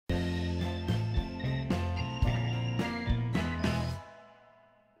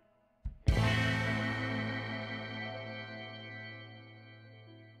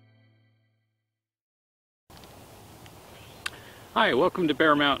Hi, welcome to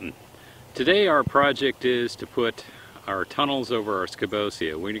Bear Mountain. Today our project is to put our tunnels over our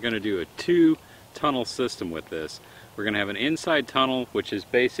scabosia. We're going to do a two-tunnel system with this. We're going to have an inside tunnel, which is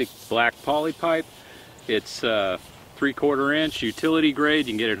basic black poly pipe. It's 3/4 inch utility grade.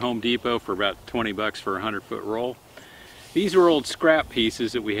 You can get it at Home Depot for about 20 bucks for a 100-foot roll. These are old scrap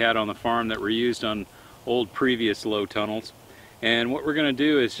pieces that we had on the farm that were used on old previous low tunnels. And what we're going to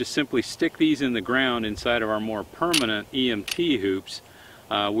do is just simply stick these in the ground inside of our more permanent EMT hoops,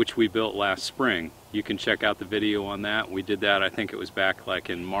 which we built last spring. You can check out the video on that. We did that, I think it was back like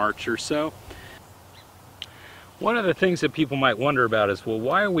in March or so. One of the things that people might wonder about is, well,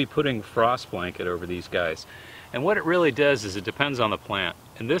 why are we putting frost blanket over these guys? And what it really does is it depends on the plant.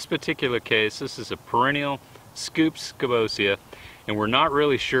 In this particular case, this is a perennial scoop scabosia, and we're not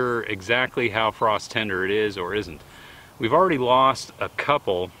really sure exactly how frost tender it is or isn't. We've already lost a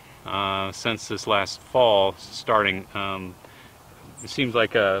couple since this last fall, starting, it seems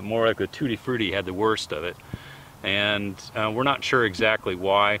like more like the Tutti Frutti had the worst of it, and we're not sure exactly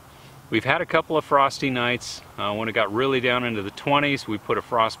why. We've had a couple of frosty nights. When it got really down into the 20s, we put a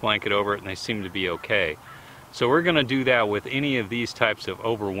frost blanket over it and they seem to be okay. So we're going to do that with any of these types of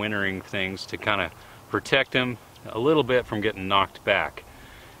overwintering things to kind of protect them a little bit from getting knocked back.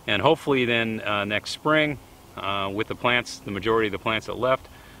 And hopefully then next spring, with the plants, the majority of the plants that left,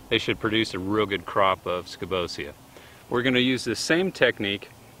 they should produce a real good crop of scabosia. We're going to use the same technique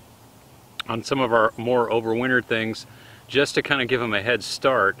on some of our more overwintered things just to kind of give them a head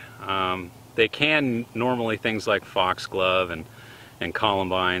start. They can normally, things like foxglove and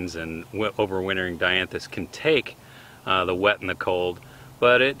columbines and overwintering dianthus can take the wet and the cold,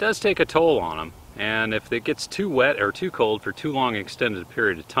 but it does take a toll on them. And if it gets too wet or too cold for too long extended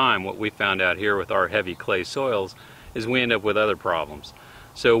period of time, what we found out here with our heavy clay soils is we end up with other problems.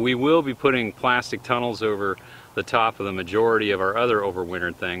 So we will be putting plastic tunnels over the top of the majority of our other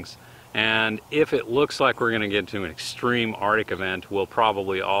overwintered things. And if it looks like we're going to get to an extreme Arctic event, we'll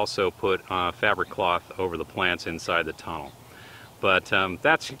probably also put fabric cloth over the plants inside the tunnel. But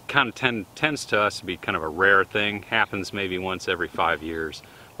that's kind of tends to us to be kind of a rare thing. Happens maybe once every 5 years,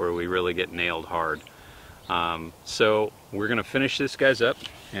 where we really get nailed hard. So we're going to finish this guys up,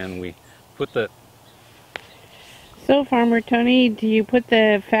 and we put the... So Farmer Tony, do you put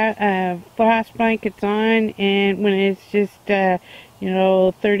the frost blankets on and when it's just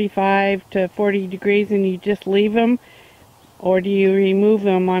 35 to 40 degrees and you just leave them, or do you remove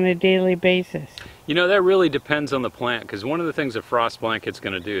them on a daily basis? You know, that really depends on the plant, because one of the things a frost blanket's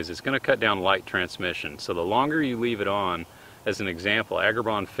going to do is it's going to cut down light transmission. So the longer you leave it on, as an example,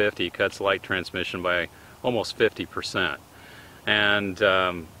 Agribon 50 cuts light transmission by almost 50%. And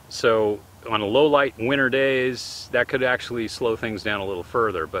so on a low light winter days, that could actually slow things down a little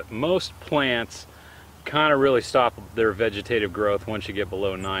further. But most plants kind of really stop their vegetative growth once you get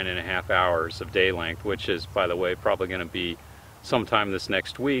below 9.5 hours of day length, which is, by the way, probably going to be sometime this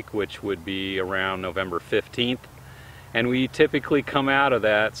next week, which would be around November 15th. And we typically come out of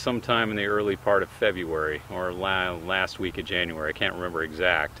that sometime in the early part of February or last week of January. I can't remember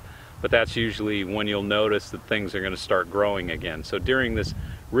exact, but that's usually when you'll notice that things are going to start growing again. So during this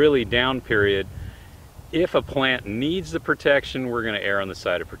really down period, if a plant needs the protection, we're going to err on the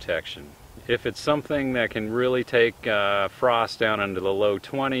side of protection. If it's something that can really take frost down into the low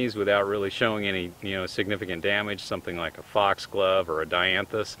 20s without really showing any significant damage, something like a foxglove or a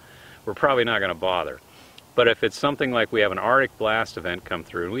dianthus, we're probably not going to bother. But if it's something like we have an Arctic blast event come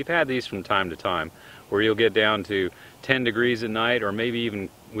through, and we've had these from time to time, where you'll get down to 10 degrees at night, or maybe even,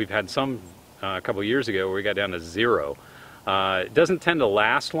 we've had some a couple years ago where we got down to 0. It doesn't tend to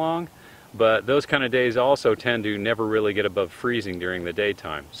last long, but those kind of days also tend to never really get above freezing during the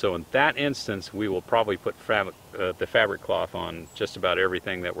daytime. So in that instance, we will probably put the fabric cloth on just about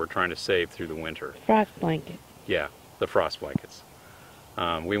everything that we're trying to save through the winter. Frost blanket. Yeah, the frost blankets.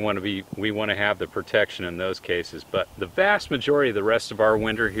 We want to have the protection in those cases, but the vast majority of the rest of our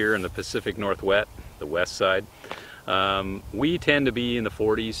winter here in the Pacific Northwest, the west side, we tend to be in the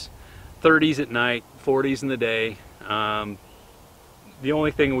 40s, 30s at night, 40s in the day. The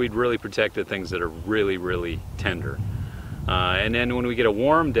only thing we'd really protect are things that are really, really tender. And then when we get a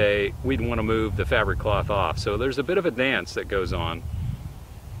warm day, we'd want to move the fabric cloth off. So there's a bit of a dance that goes on.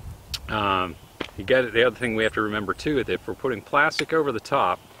 The other thing we have to remember too is that if we're putting plastic over the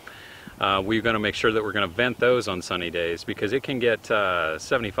top, we're going to make sure that we're going to vent those on sunny days, because it can get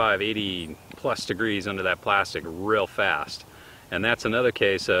 75, 80 plus degrees under that plastic real fast. And that's another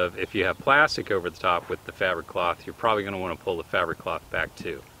case of, if you have plastic over the top with the fabric cloth, you're probably going to want to pull the fabric cloth back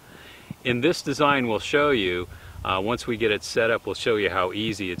too. In this design we'll show you, once we get it set up, we'll show you how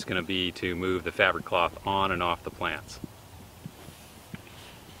easy it's going to be to move the fabric cloth on and off the plants.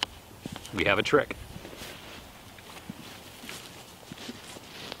 we have a trick.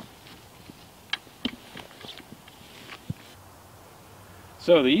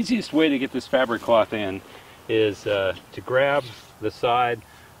 So the easiest way to get this fabric cloth in is to grab the side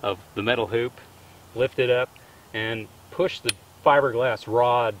of the metal hoop, lift it up, and push the fiberglass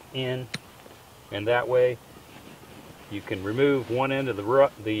rod in, and that way you can remove one end of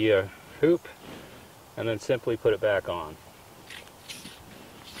the hoop and then simply put it back on.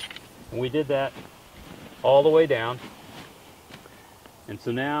 And we did that all the way down, and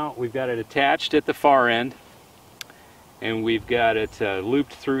so now we've got it attached at the far end, and we've got it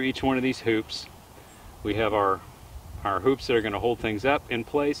looped through each one of these hoops. We have our hoops that are going to hold things up in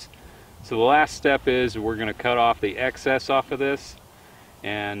place. So the last step is we're going to cut off the excess off of this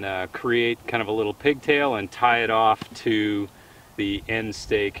and create kind of a little pigtail and tie it off to the end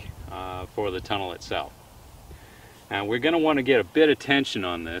stake for the tunnel itself. Now we're going to want to get a bit of tension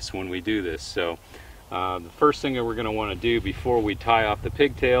on this when we do this. So the first thing that we're going to want to do before we tie off the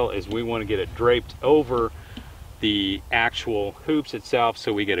pigtail is we want to get it draped over the actual hoops itself,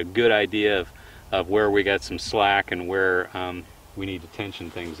 so we get a good idea of where we got some slack and where we need to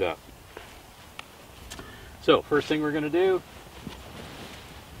tension things up. So first thing we're going to do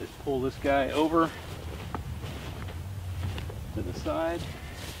is pull this guy over to the side,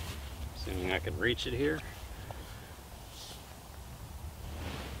 assuming I can reach it here.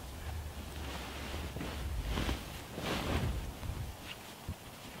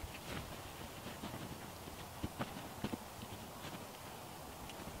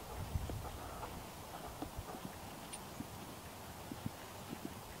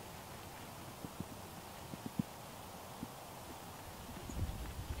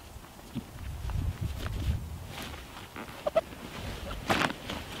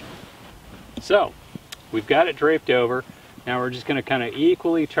 So we've got it draped over. Now we're just going to kind of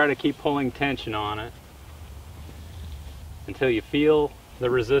equally try to keep pulling tension on it until you feel the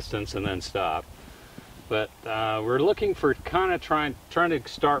resistance and then stop. But we're looking for kind of trying to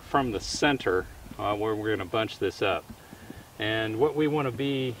start from the center where we're going to bunch this up. And what we want to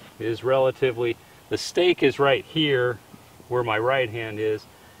be is relatively, the stake is right here where my right hand is,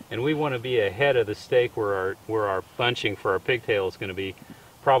 and we want to be ahead of the stake where our bunching for our pigtail is going to be,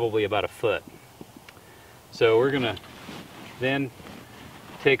 probably about a foot. So we're going to then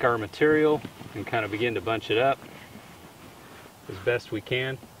take our material and kind of begin to bunch it up as best we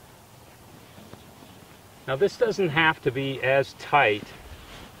can. Now this doesn't have to be as tight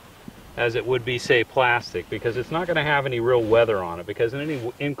as it would be, say, plastic, because it's not going to have any real weather on it, because in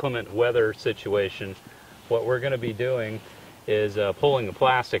any inclement weather situation what we're going to be doing is pulling the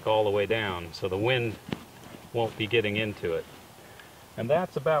plastic all the way down so the wind won't be getting into it. And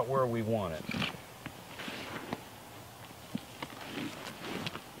that's about where we want it.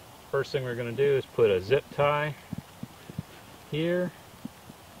 First thing we're going to do is put a zip tie here.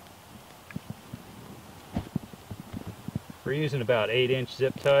 We're using about 8-inch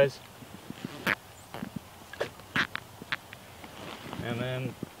zip ties. And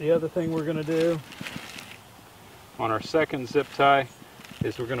then the other thing we're going to do on our second zip tie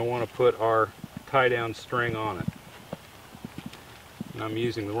is we're going to want to put our tie down string on it. And I'm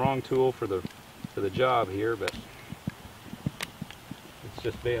using the wrong tool for the job here, but it's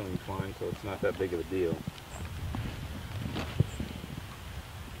just baling twine, so it's not that big of a deal.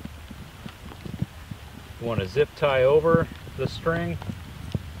 You want to zip tie over the string,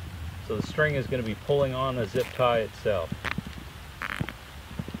 so the string is going to be pulling on the zip tie itself.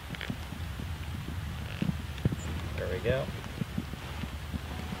 There we go.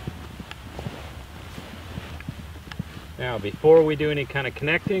 Now before we do any kind of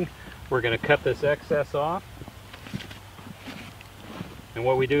connecting, we're going to cut this excess off. And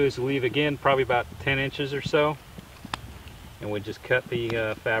what we do is leave again probably about 10 inches or so, and we just cut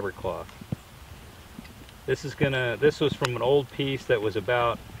the fabric cloth. This was from an old piece that was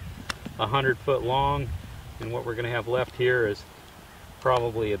about 100 foot long, and what we're going to have left here is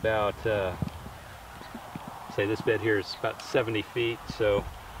probably about, say this bed here is about 70 feet, so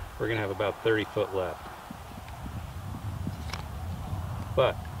we're going to have about 30 foot left.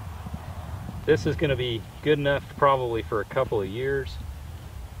 But this is going to be good enough probably for a couple of years.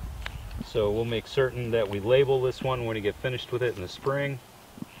 So we'll make certain that we label this one when we get finished with it in the spring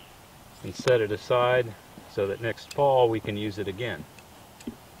and set it aside so that next fall we can use it again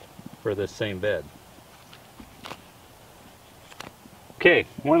for this same bed. Okay,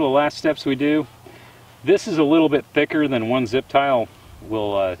 one of the last steps we do, this is a little bit thicker than one zip tie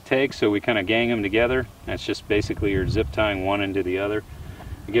will take, so we kind of gang them together. That's just basically you're zip tying one into the other.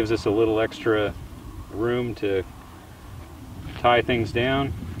 It gives us a little extra room to tie things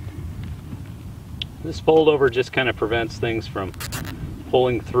down. This fold over just kind of prevents things from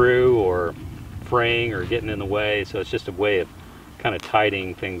pulling through or fraying or getting in the way, so it's just a way of kind of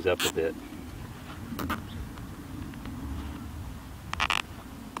tidying things up a bit.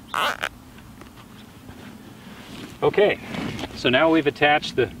 Okay, so now we've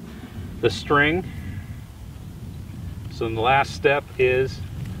attached the string. So the last step is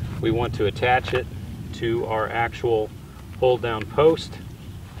we want to attach it to our actual hold down post.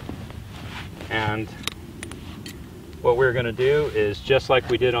 And what we're going to do is, just like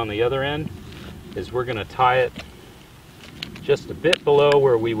we did on the other end, is we're going to tie it just a bit below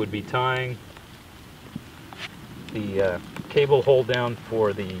where we would be tying the cable hold down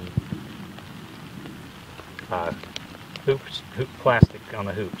for the hoop plastic on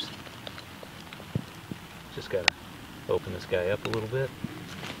the hoops. Just got to open this guy up a little bit.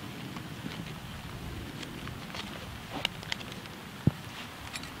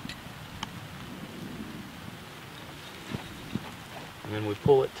 And then we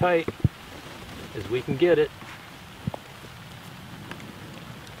pull it tight as we can get it.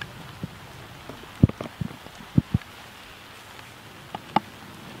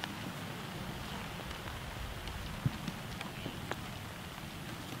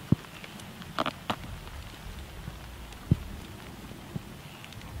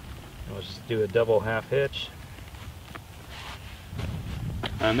 Let's just do a double half hitch.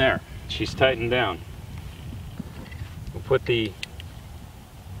 And there, she's tightened down. We'll put the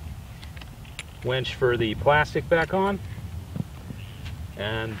winch for the plastic back on,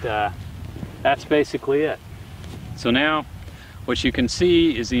 and that's basically it. So now what you can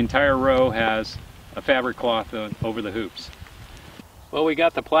see is the entire row has a fabric cloth over the hoops. Well, we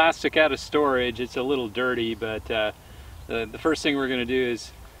got the plastic out of storage. It's a little dirty, but the first thing we're going to do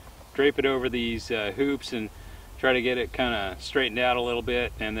is drape it over these hoops and try to get it kind of straightened out a little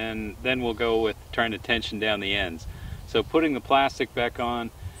bit, and then we'll go with trying to tension down the ends. So putting the plastic back on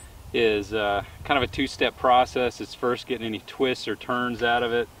is kind of a two-step process. It's first getting any twists or turns out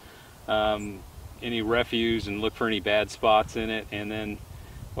of it, any refuse, and look for any bad spots in it. And then,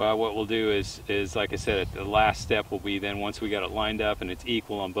 well, what we'll do is like I said, the last step will be then, once we got it lined up and it's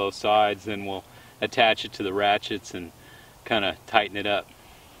equal on both sides, then we'll attach it to the ratchets and kind of tighten it up.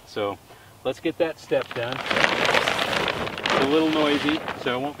 So let's get that step done. It's a little noisy,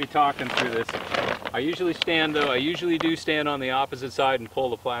 so I won't be talking through this. I usually do stand on the opposite side and pull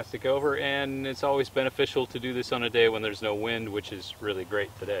the plastic over, and it's always beneficial to do this on a day when there's no wind, which is really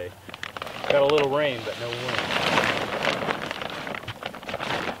great today. Got a little rain, but no wind.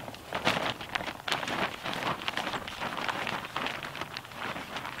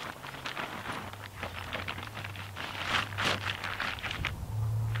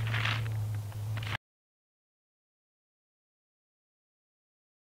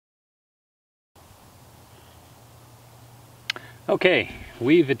 Okay,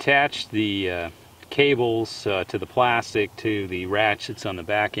 we've attached the cables to the plastic to the ratchets on the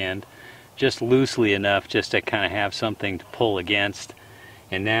back end, just loosely enough just to kind of have something to pull against.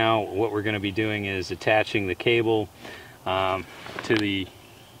 And now what we're going to be doing is attaching the cable to the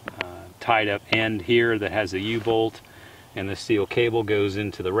tied up end here that has a U-bolt, and the steel cable goes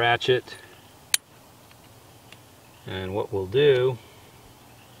into the ratchet. And what we'll do,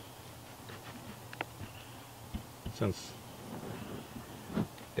 since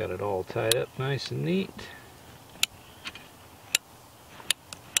got it all tied up nice and neat,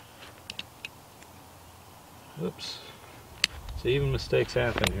 whoops, so even mistakes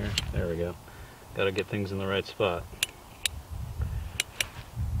happen here. There we go. Got to get things in the right spot.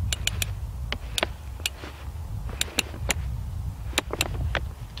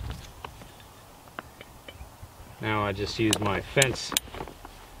 Now I just use my fence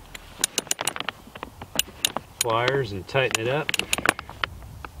pliers and tighten it up.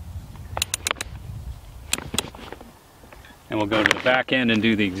 And we'll go to the back end and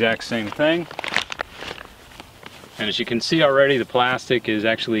do the exact same thing. And as you can see already, the plastic is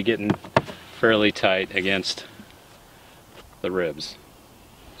actually getting fairly tight against the ribs.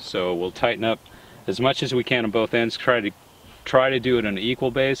 So we'll tighten up as much as we can on both ends, try to do it on an equal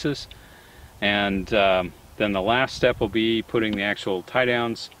basis. And then the last step will be putting the actual tie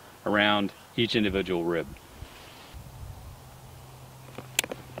downs around each individual rib.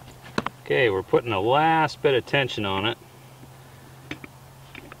 Okay, we're putting the last bit of tension on it.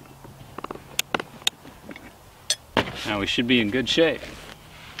 Now we should be in good shape.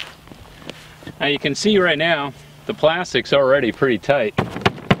 Now you can see right now the plastic's already pretty tight.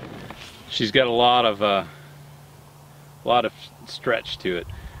 She's got a lot of stretch to it.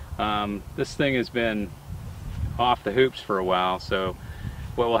 This thing has been off the hoops for a while, so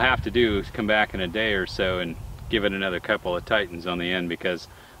what we'll have to do is come back in a day or so and give it another couple of tightens on the end, because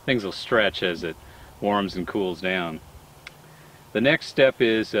things will stretch as it warms and cools down. The next step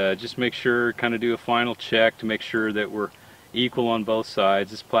is just make sure, kind of do a final check to make sure that we're equal on both sides.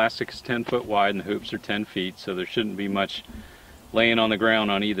 This plastic is 10 foot wide and the hoops are 10 feet, so there shouldn't be much laying on the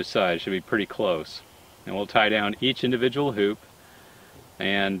ground on either side. It should be pretty close. And we'll tie down each individual hoop,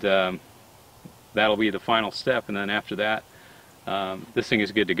 and that'll be the final step. And then after that, this thing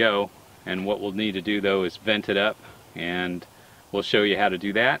is good to go. And what we'll need to do though is vent it up, and we'll show you how to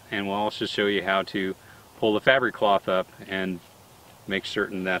do that, and we'll also show you how to pull the fabric cloth up and make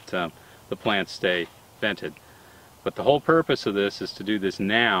certain that the plants stay vented. But the whole purpose of this is to do this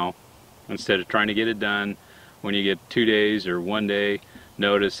now instead of trying to get it done when you get 2 days or 1 day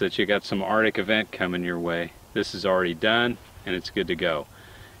notice that you got some Arctic event coming your way. This is already done and it's good to go.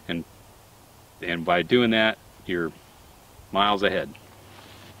 And by doing that, you're miles ahead.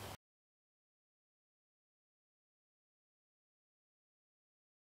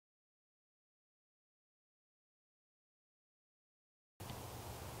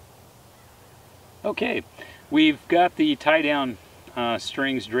 Okay, we've got the tie-down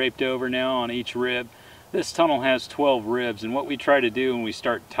strings draped over now on each rib. This tunnel has 12 ribs, and what we try to do when we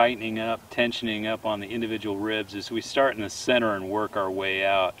start tightening up, tensioning up on the individual ribs is we start in the center and work our way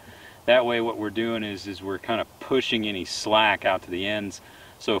out. That way what we're doing is we're kind of pushing any slack out to the ends.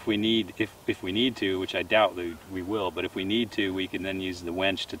 So if we need to, which I doubt that we will, but if we need to, we can then use the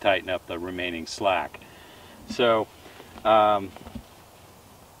winch to tighten up the remaining slack. So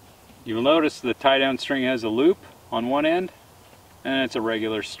you'll notice the tie-down string has a loop on one end and it's a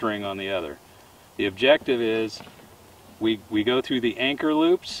regular string on the other. The objective is we go through the anchor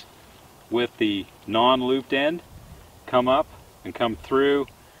loops with the non-looped end, come up and come through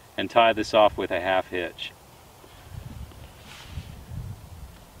and tie this off with a half hitch.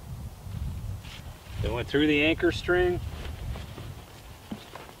 Then went through the anchor string,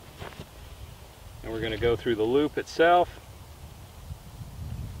 and we're going to go through the loop itself.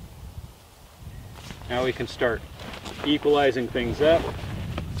 Now we can start equalizing things up.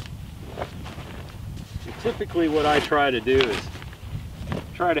 And typically what I try to do is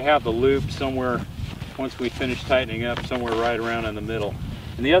try to have the loop somewhere, once we finish tightening up, somewhere right around in the middle.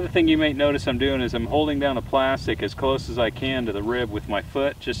 And the other thing you may notice I'm doing is I'm holding down the plastic as close as I can to the rib with my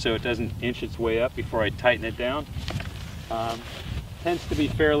foot, just so it doesn't inch its way up before I tighten it down. Tends to be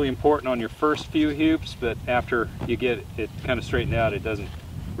fairly important on your first few hoops, but after you get it kind of straightened out, it doesn't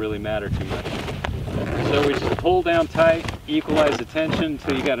really matter too much. So we just hold down tight, equalize the tension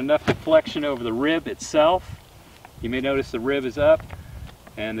until you got enough deflection over the rib itself. You may notice the rib is up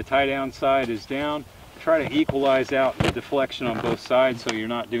and the tie down side is down. Try to equalize out the deflection on both sides so you're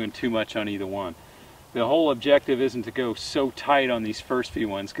not doing too much on either one. The whole objective isn't to go so tight on these first few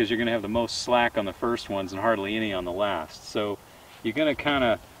ones, because you're going to have the most slack on the first ones and hardly any on the last. So you're going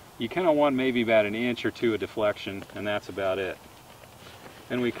to you kind of want maybe about an inch or two of deflection, and that's about it.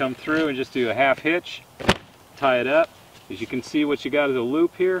 Then we come through and just do a half hitch, tie it up. As you can see, what you got is a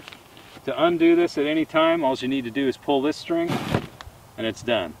loop here. To undo this at any time, all you need to do is pull this string and it's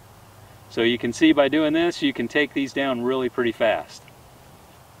done. So you can see by doing this, you can take these down really pretty fast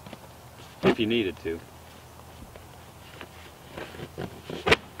if you needed to.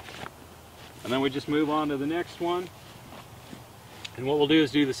 And then we just move on to the next one. And what we'll do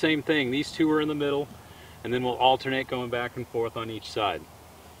is do the same thing. These two are in the middle, and then we'll alternate going back and forth on each side.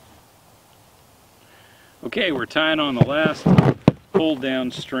 Okay, we're tying on the last pulled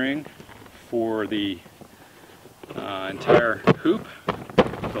down string for the entire hoop.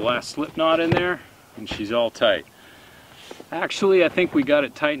 The last slip knot in there, and she's all tight. Actually, I think we got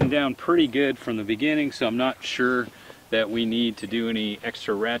it tightened down pretty good from the beginning, so I'm not sure that we need to do any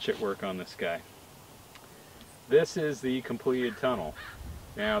extra ratchet work on this guy. This is the completed tunnel.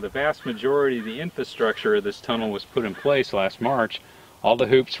 Now, the vast majority of the infrastructure of this tunnel was put in place last March. All the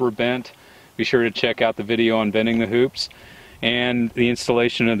hoops were bent. Be sure to check out the video on bending the hoops and the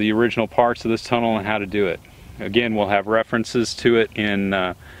installation of the original parts of this tunnel and how to do it. Again, we'll have references to it in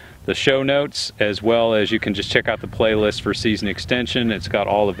the show notes, as well as you can just check out the playlist for season extension. It's got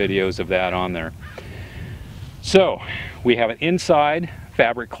all the videos of that on there. So we have an inside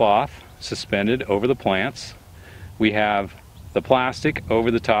fabric cloth suspended over the plants. We have the plastic over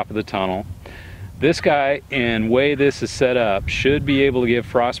the top of the tunnel. This guy, and way this is set up, should be able to give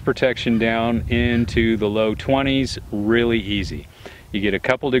frost protection down into the low 20s really easy. You get a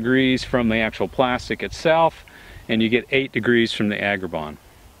couple degrees from the actual plastic itself, and you get 8 degrees from the Agribon.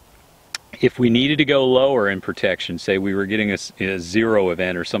 If we needed to go lower in protection, say we were getting a 0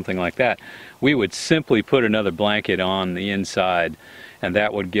 event or something like that, we would simply put another blanket on the inside and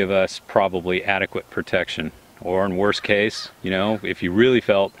that would give us probably adequate protection. Or in worst case, you know, if you really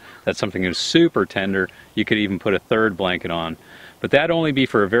felt that something is super tender, you could even put a third blanket on. But that'd only be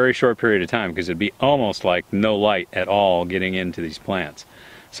for a very short period of time, because it'd be almost like no light at all getting into these plants.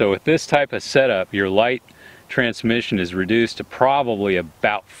 So with this type of setup, your light transmission is reduced to probably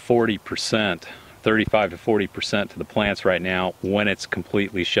about 40%, 35 to 40% to the plants right now when it's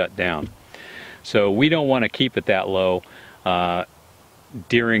completely shut down. So we don't want to keep it that low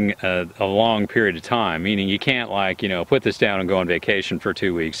during a long period of time, meaning you can't, like, you know, put this down and go on vacation for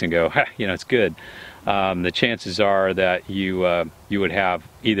 2 weeks and go, ha, you know, it's good. The chances are that you would have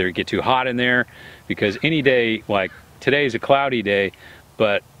either get too hot in there, because any day, like today's a cloudy day,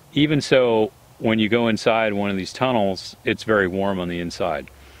 but even so, when you go inside one of these tunnels, it's very warm on the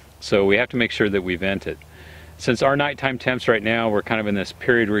inside. So we have to make sure that we vent it. Since our nighttime temps right now, we're kind of in this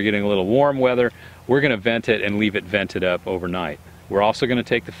period where we're getting a little warm weather, we're going to vent it and leave it vented up overnight. We're also going to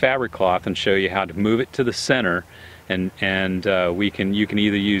take the fabric cloth and show you how to move it to the center, and you can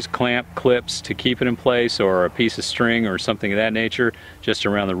either use clamp clips to keep it in place, or a piece of string or something of that nature just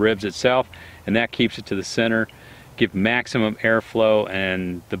around the ribs itself, and that keeps it to the center. Give maximum airflow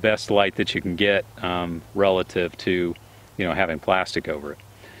and the best light that you can get relative to, you know, having plastic over it.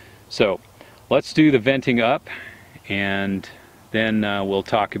 So let's do the venting up, and then we'll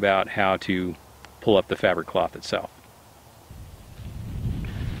talk about how to pull up the fabric cloth itself.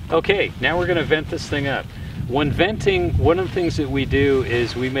 Okay, now we're going to vent this thing up. When venting, one of the things that we do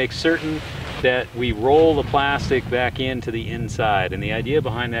is we make certain that we roll the plastic back into the inside, and the idea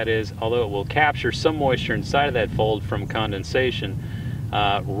behind that is, although it will capture some moisture inside of that fold from condensation,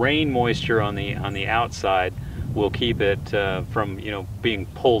 rain moisture on the outside will keep it from, you know, being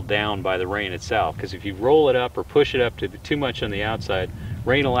pulled down by the rain itself. Because if you roll it up or push it up to too much on the outside,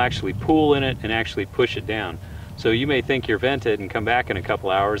 rain will actually pool in it and actually push it down. So you may think you're vented and come back in a couple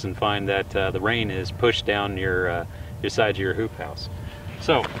hours and find that the rain is pushed down your side of your hoop house.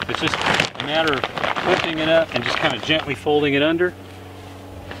 So it's just a matter of lifting it up and just kind of gently folding it under.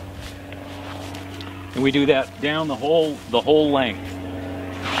 And we do that down the whole length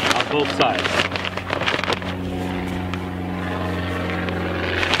on both sides.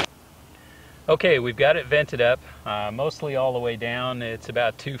 Okay, we've got it vented up, mostly all the way down. It's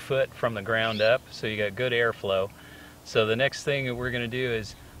about 2 foot from the ground up, so you got good airflow. So the next thing that we're going to do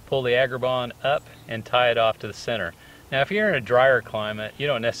is pull the agribond up and tie it off to the center. Now, if you're in a drier climate, you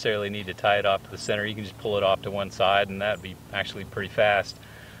don't necessarily need to tie it off to the center. You can just pull it off to one side, and that'd be actually pretty fast.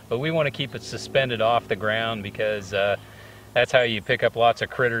 But we want to keep it suspended off the ground, because that's how you pick up lots of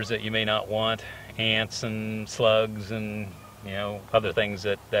critters that you may not want, ants and slugs and, you know, other things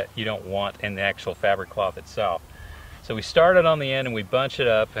that you don't want in the actual fabric cloth itself. So we start it on the end and we bunch it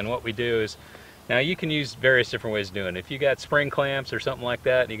up, and what we do is, now you can use various different ways of doing it. If you got spring clamps or something like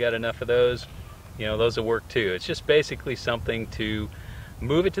that and you got enough of those, you know, those will work too. It's just basically something to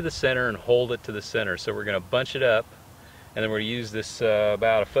move it to the center and hold it to the center. So we're going to bunch it up, and then we're going to use this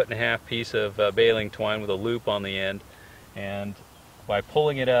about 1.5 foot piece of baling twine with a loop on the end, and by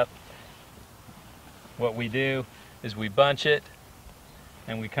pulling it up, what we do is we bunch it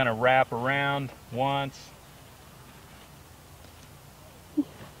and we kind of wrap around once,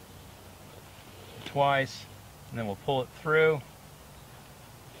 twice, and then we'll pull it through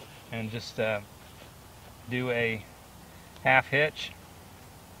and just do a half hitch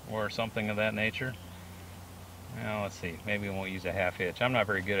or something of that nature. Now let's see, maybe we won't use a half hitch. I'm not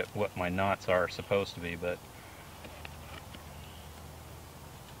very good at what my knots are supposed to be, but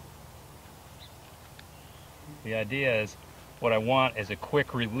the idea is, what I want is a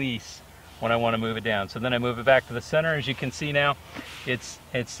quick release when I want to move it down. So then I move it back to the center. As you can see now, it's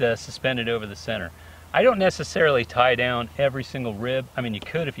suspended over the center. I don't necessarily tie down every single rib. I mean, you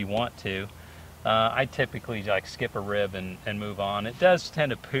could if you want to. I typically like skip a rib and move on. It does tend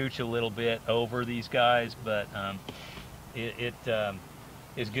to pooch a little bit over these guys, but it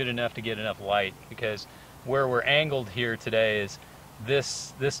is good enough to get enough light, because where we're angled here today is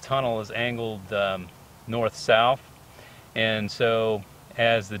this tunnel is angled north-south, and so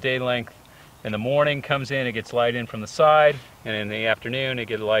as the day length in the morning comes in, it gets light in from the side, and in the afternoon it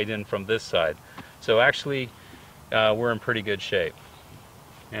gets light in from this side. So actually we're in pretty good shape.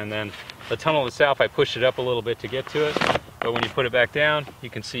 And then the tunnel itself, I pushed it up a little bit to get to it, but when you put it back down, you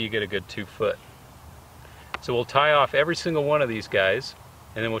can see you get a good 2 foot. So we'll tie off every single one of these guys,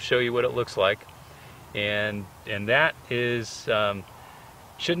 and then we'll show you what it looks like. And that is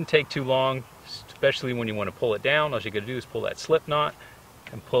shouldn't take too long, especially when you want to pull it down. All you got to do is pull that slip knot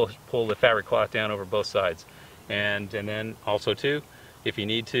and pull the fabric cloth down over both sides. And then also too, if you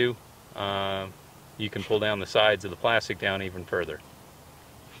need to, you can pull down the sides of the plastic down even further.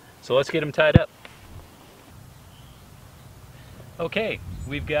 So let's get them tied up. Okay,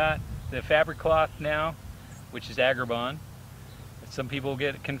 we've got the fabric cloth now, which is Agribon. Some people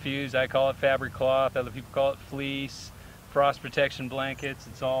get confused. I call it fabric cloth, other people call it fleece, frost protection blankets.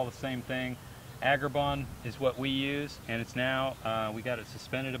 It's all the same thing. Agribon is what we use, and it's now, we got it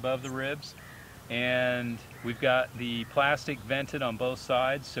suspended above the ribs, and we've got the plastic vented on both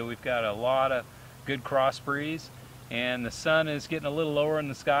sides, so we've got a lot of good cross breeze, and the sun is getting a little lower in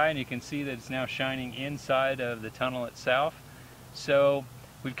the sky, and you can see that it's now shining inside of the tunnel itself. So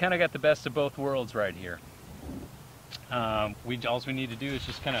we've kind of got the best of both worlds right here. All we need to do is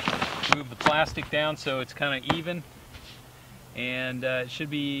just kind of move the plastic down so it's kind of even, and it should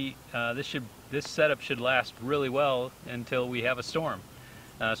be this setup should last really well until we have a storm.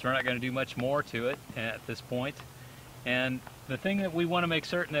 So we're not going to do much more to it at this point. And the thing that we want to make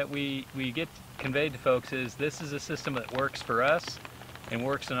certain that we get conveyed to folks is this is a system that works for us and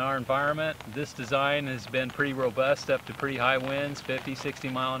works in our environment. This design has been pretty robust up to pretty high winds, 50, 60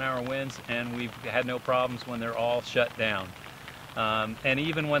 mile an hour winds, and we've had no problems when they're all shut down. And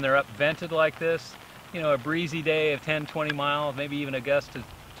even when they're up vented like this, you know, a breezy day of 10, 20 miles, maybe even a gust of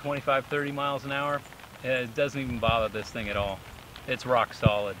 25, 30 miles an hour, it doesn't even bother this thing at all. It's rock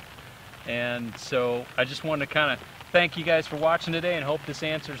solid. And so I just wanted to kind of thank you guys for watching today, and hope this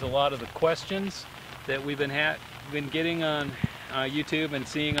answers a lot of the questions that we've been getting on YouTube and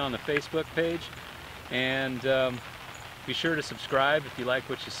seeing on the Facebook page. And be sure to subscribe if you like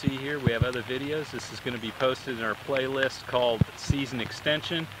what you see here. We have other videos. This is going to be posted in our playlist called Season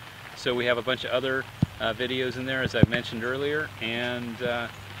Extension. So we have a bunch of other videos in there, as I mentioned earlier. And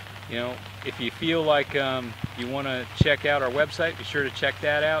you know, if you feel like you want to check out our website, be sure to check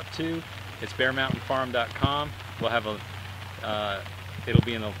that out too. It's bearmountainfarm.com. We'll have a it'll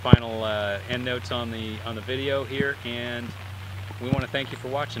be in the final end notes on the video here, and we want to thank you for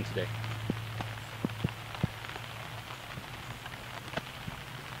watching today.